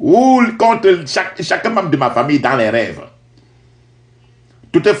ou contre chaque membre de ma famille dans les rêves.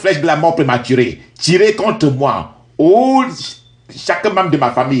 Toute flèche de la mort prématurée tirée contre moi ou chaque membre de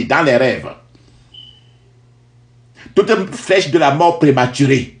ma famille dans les rêves. Toute flèche de la mort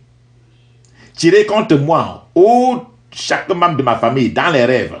prématurée tirée contre moi ou chaque membre de ma famille dans les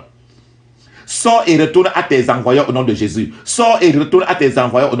rêves. Sors et retourne à tes envoyeurs au nom de Jésus. Sors et retourne à tes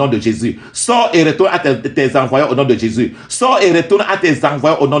envoyeurs au nom de Jésus. Sors et retourne à tes envoyeurs au nom de Jésus. Sors et retourne à tes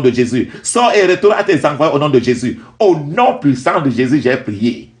envoyeurs au nom de Jésus. Sors et retourne à tes envoyeurs au nom de Jésus. Au nom puissant de Jésus, j'ai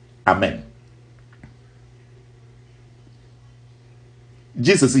prié. Amen.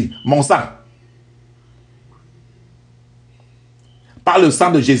 Dis ceci, mon sang, par le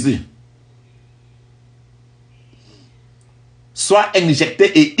sang de Jésus, soit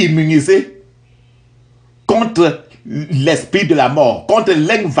injecté et immunisé contre l'esprit de la mort, contre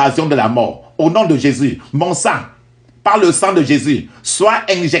l'invasion de la mort. Au nom de Jésus, mon sang, par le sang de Jésus, soit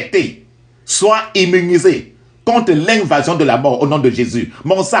injecté, soit immunisé contre l'invasion de la mort. Au nom de Jésus,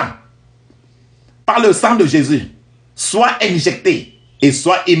 mon sang, par le sang de Jésus, soit injecté et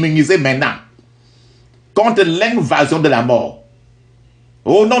soit immunisé maintenant contre l'invasion de la mort.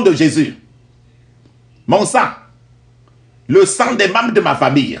 Au nom de Jésus, mon sang, le sang des membres de ma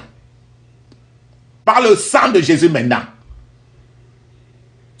famille, par le sang de Jésus maintenant,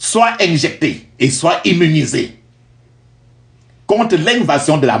 soit injecté et soit immunisé contre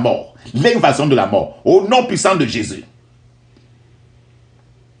l'invasion de la mort. L'invasion de la mort. Au nom puissant de Jésus.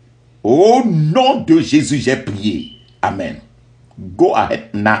 Au nom de Jésus, j'ai prié. Amen. Go ahead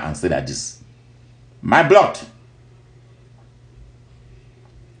now and say that this. My blood,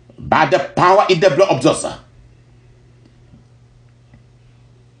 by the power in the blood of Jesus,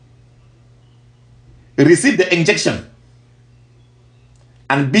 receive the injection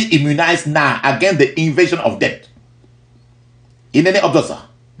and be immunized now against the invasion of death. In the name of Jesus,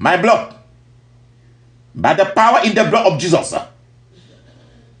 my blood, by the power in the blood of Jesus,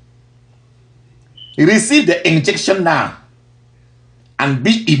 receive the injection now and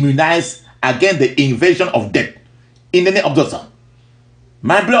be immunized against the invasion of death. In the name of Jesus,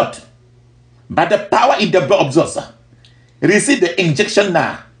 my blood, by the power in the blood of Jesus, receive the injection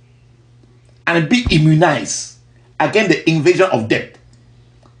now and be immunized against the invasion of death,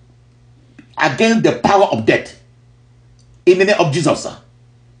 against the power of death. In the name of Jesus.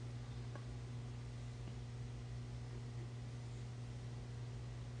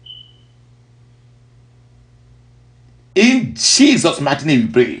 In Jesus' mighty name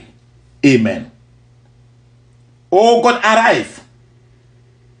we pray. Amen. Oh God, arise.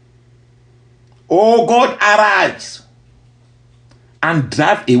 Oh God, arise and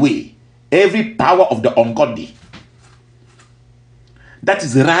drive away every power of the ungodly that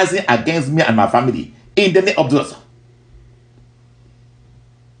is rising against me and my family. In the name of Jesus.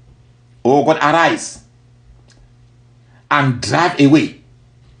 Oh God, arise and drive away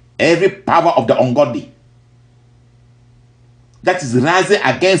every power of the ungodly that is rising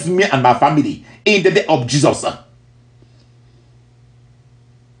against me and my family. In the name of Jesus.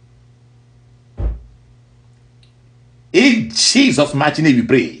 In Jesus' mighty name we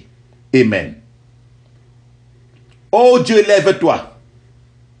pray. Amen. Oh Dieu, lève-toi.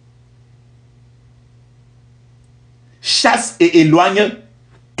 Chasse et éloigne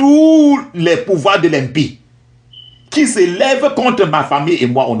tous les pouvoirs de l'impie qui se lèvent contre ma famille et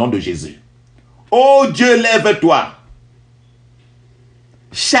moi au nom de Jésus. Oh Dieu, lève-toi.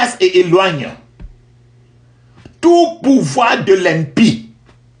 Chasse et éloigne tout pouvoir de l'impie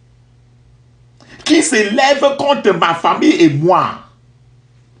qui se lève contre ma famille et moi.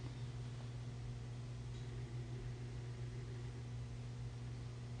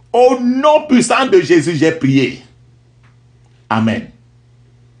 Au nom puissant de Jésus, j'ai prié. Amen.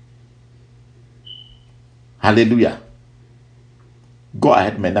 Hallelujah. Go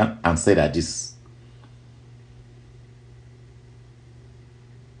ahead maintenant and say that this.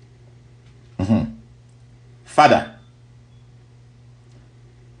 Father,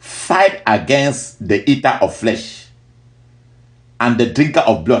 fight against the eater of flesh and the drinker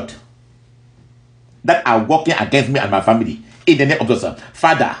of blood that are working against me and my family. In the name of Jesus.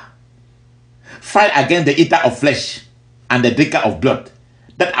 Father, Fight against the eater of flesh and the drinker of blood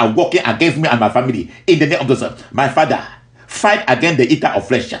that are working against me and my family in the name of Jesus. My Father, fight against the eater of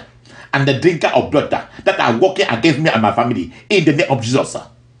flesh and the drinker of blood that are working against me and my family in the name of Jesus.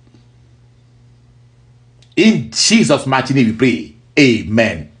 In Jesus' mighty name we pray.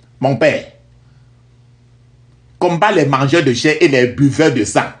 Amen. Mon Père, combat les mangeurs de chair et les buveurs de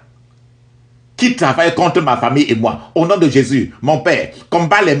sang qui travaillent contre ma famille et moi. Au nom de Jésus, mon Père,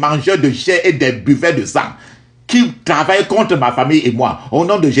 combat les mangeurs de chair et des buveurs de sang qui travaillent contre ma famille et moi. Au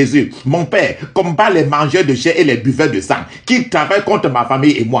nom de Jésus, mon Père, combat les mangeurs de chair et les buveurs de sang qui travaillent contre ma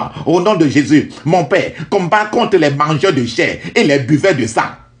famille et moi. Au nom de Jésus, mon Père, combat contre les mangeurs de chair et les buveurs de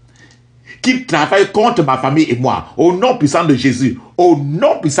sang qui travaillent contre ma famille et moi. Au nom puissant de Jésus, au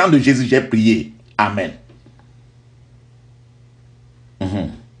nom puissant de Jésus, j'ai prié. Amen.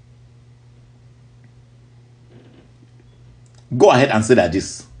 Go ahead and say that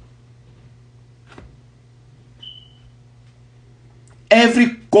this.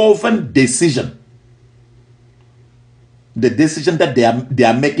 Every covenant decision, the decision that they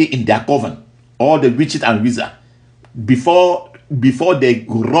are making in their covenant, all the witches and wizards, before they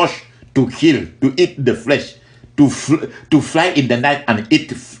rush to kill, to eat the flesh, to fly in the night and eat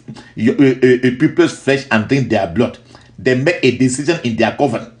people's flesh and drink their blood, they make a decision in their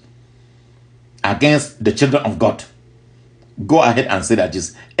covenant against the children of God. Go ahead and say that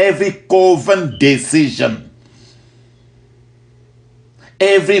this. Every covenant decision,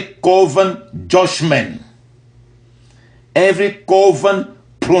 every covenant judgment, every covenant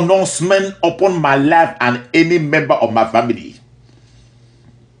pronouncement upon my life and any member of my family,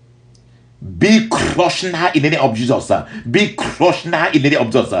 be crushed now in the name of Jesus. Be crushed now in the name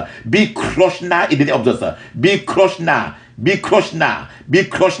of Jesus. Be crushed now in the name of Jesus. Be crushed now. Be crushed now. Be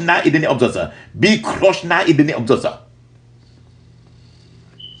crushed now in the name of Jesus. Be crushed now in the name of Jesus.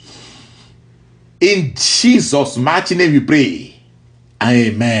 In Jesus' mighty name we pray.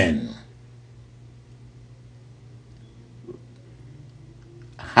 Amen.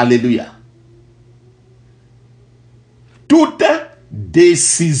 Hallelujah. Toute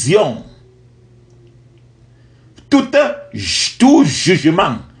décision, tout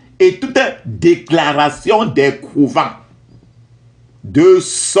jugement et toute déclaration des couvents de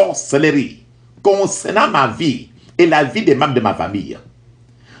sorcellerie concernant ma vie et la vie des membres de ma famille,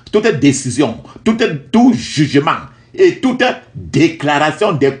 toute décision, tout jugement et toute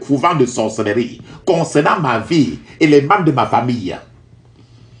déclaration des couvents de sorcellerie concernant ma vie et les membres de ma famille,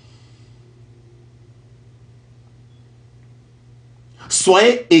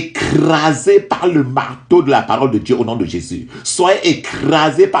 soyez écrasés par le marteau de la parole de Dieu au nom de Jésus. Soyez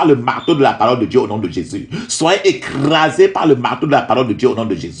écrasés par le marteau de la parole de Dieu au nom de Jésus. Soyez écrasés par le marteau de la parole de Dieu au nom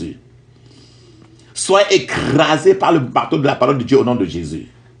de Jésus. Soyez écrasés par le marteau de la parole de Dieu au nom de Jésus.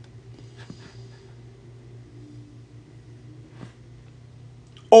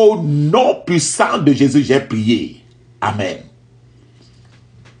 Au nom puissant de Jésus, j'ai prié. Amen.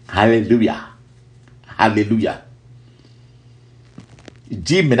 Alléluia. Alléluia.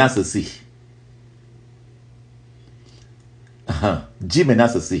 Dis maintenant ceci. Dis maintenant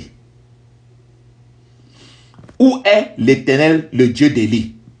ceci. Où est l'Éternel, le Dieu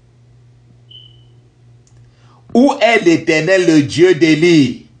d'Élie? Où est l'Éternel, le Dieu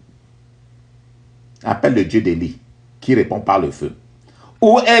d'Élie? Appelle le Dieu d'Élie, qui répond par le feu.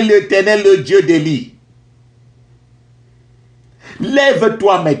 Où est l'Éternel, le Dieu d'Élie?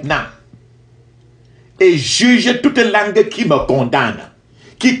 Lève-toi maintenant et juge toute langue qui me condamne,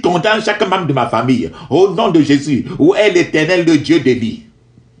 qui condamne chaque membre de ma famille. Au nom de Jésus, où est l'Éternel, le Dieu d'Élie?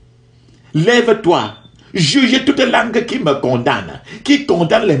 Lève-toi, juge toute langue qui me condamne, qui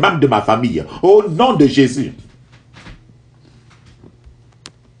condamne les membres de ma famille. Au nom de Jésus.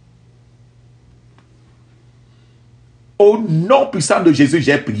 Au nom puissant de Jésus,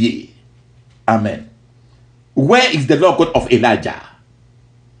 j'ai prié. Amen. Where is the Lord God of Elijah?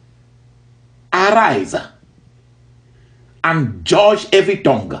 Arise and judge every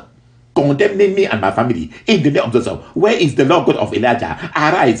tongue condemning me and my family in the name of Jesus. Where is the Lord God of Elijah?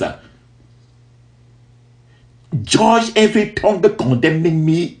 Arise. Judge every tongue condemning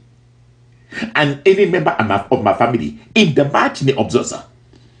me and any member of my family in the mighty name of Jesus.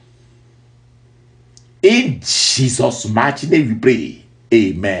 In Jesus' mighty name we pray.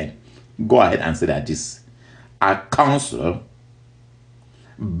 Amen. Go ahead and say that this. I counsel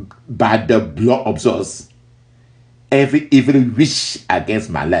by the blood of Jesus every evil wish against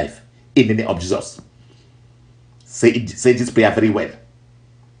my life in the name of Jesus. Say this prayer very well.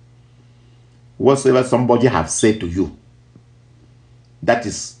 Whatsoever somebody have said to you that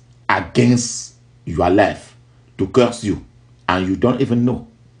is against your life to curse you and you don't even know,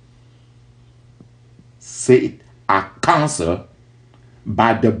 Say it. I cancel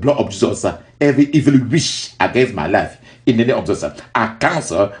by the blood of Jesus every evil wish against my life. In the name of Jesus, I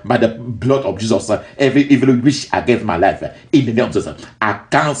cancel by the blood of Jesus every evil wish against my life. In the name of Jesus, I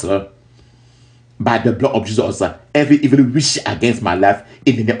cancel by the blood of Jesus every evil wish against my life.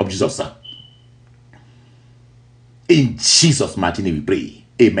 In the name of Jesus. In Jesus' mighty name we pray.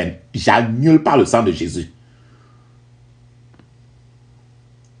 Amen. J'annule par le sang de Jésus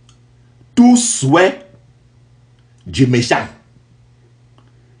tout souhait du méchant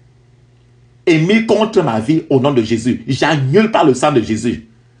émis contre ma vie au nom de Jésus. J'annule par le sang de Jésus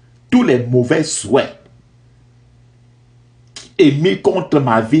tous les mauvais souhaits émis contre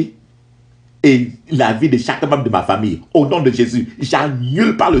ma vie et la vie de chaque membre de ma famille au nom de Jésus.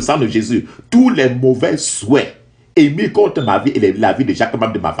 J'annule par le sang de Jésus tous les mauvais souhaits émis contre ma vie et la vie de chaque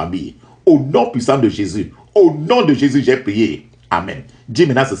membre de ma famille au nom puissant de Jésus. Au nom de Jésus, j'ai prié. Amen. Dis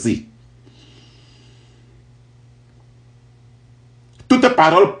maintenant ceci. Toute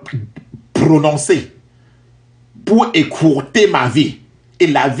parole prononcée pour écourter ma vie et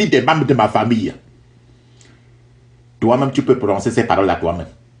la vie des membres de ma famille. Toi-même, tu peux prononcer ces paroles à toi-même.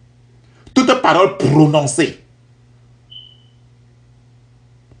 Toute parole prononcée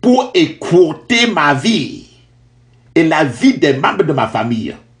pour écourter ma vie et la vie des membres de ma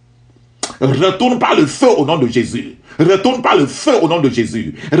famille. Retourne par le feu au nom de Jésus. Retourne par le feu au nom de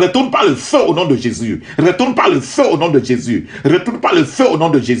Jésus. Retourne par le feu au nom de Jésus. Retourne par le feu au nom de Jésus. Retourne par le feu au nom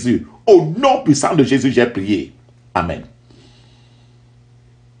de Jésus. Au nom puissant de Jésus, j'ai prié. Amen.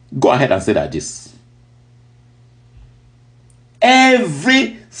 Go ahead and say that this.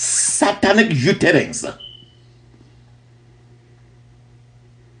 Every satanic utterance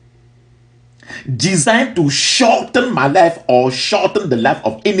designed to shorten my life or shorten the life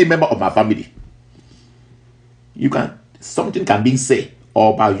of any member of my family. Something can be said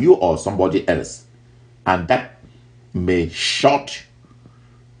or by you or somebody else, and that may shorten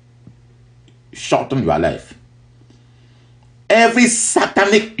your life. Every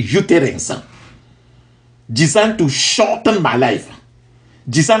satanic utterance designed to shorten my life,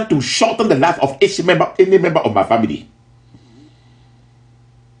 designed to shorten the life of any member of my family.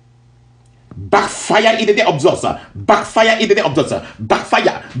 Backfire in the name of Jesus. Backfire in the name of Jesus.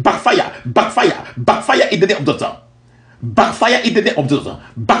 Backfire, backfire, backfire, backfire in the name of Jesus. Backfire in the name of Jesus.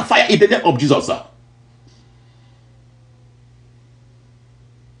 Backfire in the name of Jesus.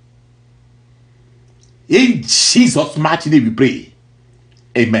 In Jesus' mighty name we pray.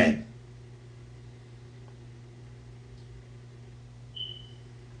 Amen.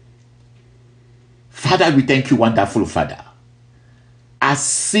 Father, we thank you, wonderful Father. I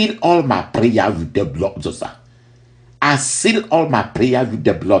seal all my prayer with the blood of Jesus. I seal all my prayer with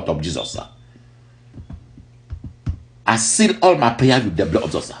the blood of Jesus. I seal all my prayer with the blood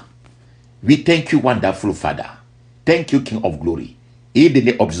of Jesus. We thank you, wonderful Father. Thank you, King of Glory. In the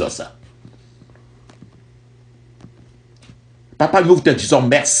name of Jesus. Papa, nous te disons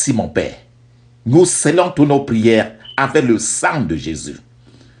merci, mon Père. Nous scellons toutes nos prières avec le sang de Jésus.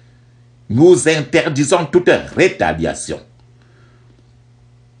 Nous interdisons toute rétaliation,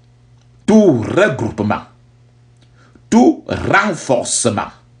 tout regroupement, tout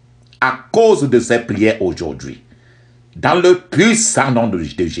renforcement à cause de ces prières aujourd'hui. Dans le puissant nom de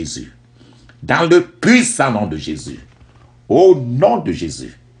Jésus. Dans le puissant nom de Jésus. Au nom de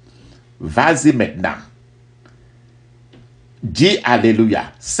Jésus. Vas-y maintenant. Dis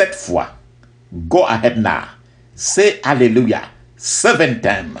Alléluia 7 fois. Go ahead now. Say Alléluia 7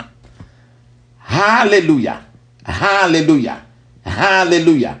 times. Hallelujah. Hallelujah.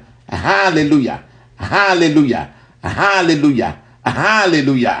 Hallelujah. Hallelujah. Hallelujah. Hallelujah.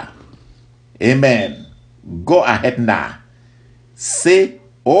 Hallelujah. Amen. Go ahead now. Say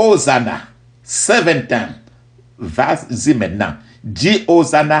Hosanna 7 times. Vas-y maintenant. Dis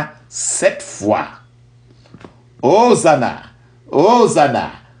Hosanna 7 fois. Hosanna.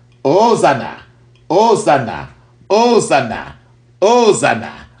 Hosanna. Hosanna. Hosanna. Hosanna.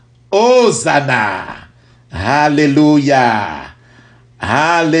 Hosanna. Hosanna. Hallelujah.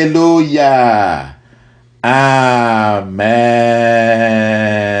 Hallelujah. Amen.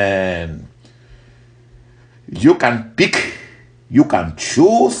 You can pick, you can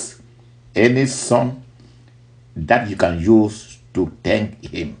choose any song that you can use to thank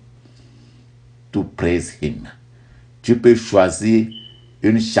him, to praise him. Tu peux choisir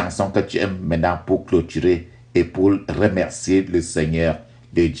une chanson que tu aimes maintenant pour clôturer et pour remercier le Seigneur,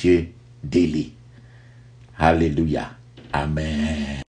 le Dieu d'Élie. Alléluia. Amen.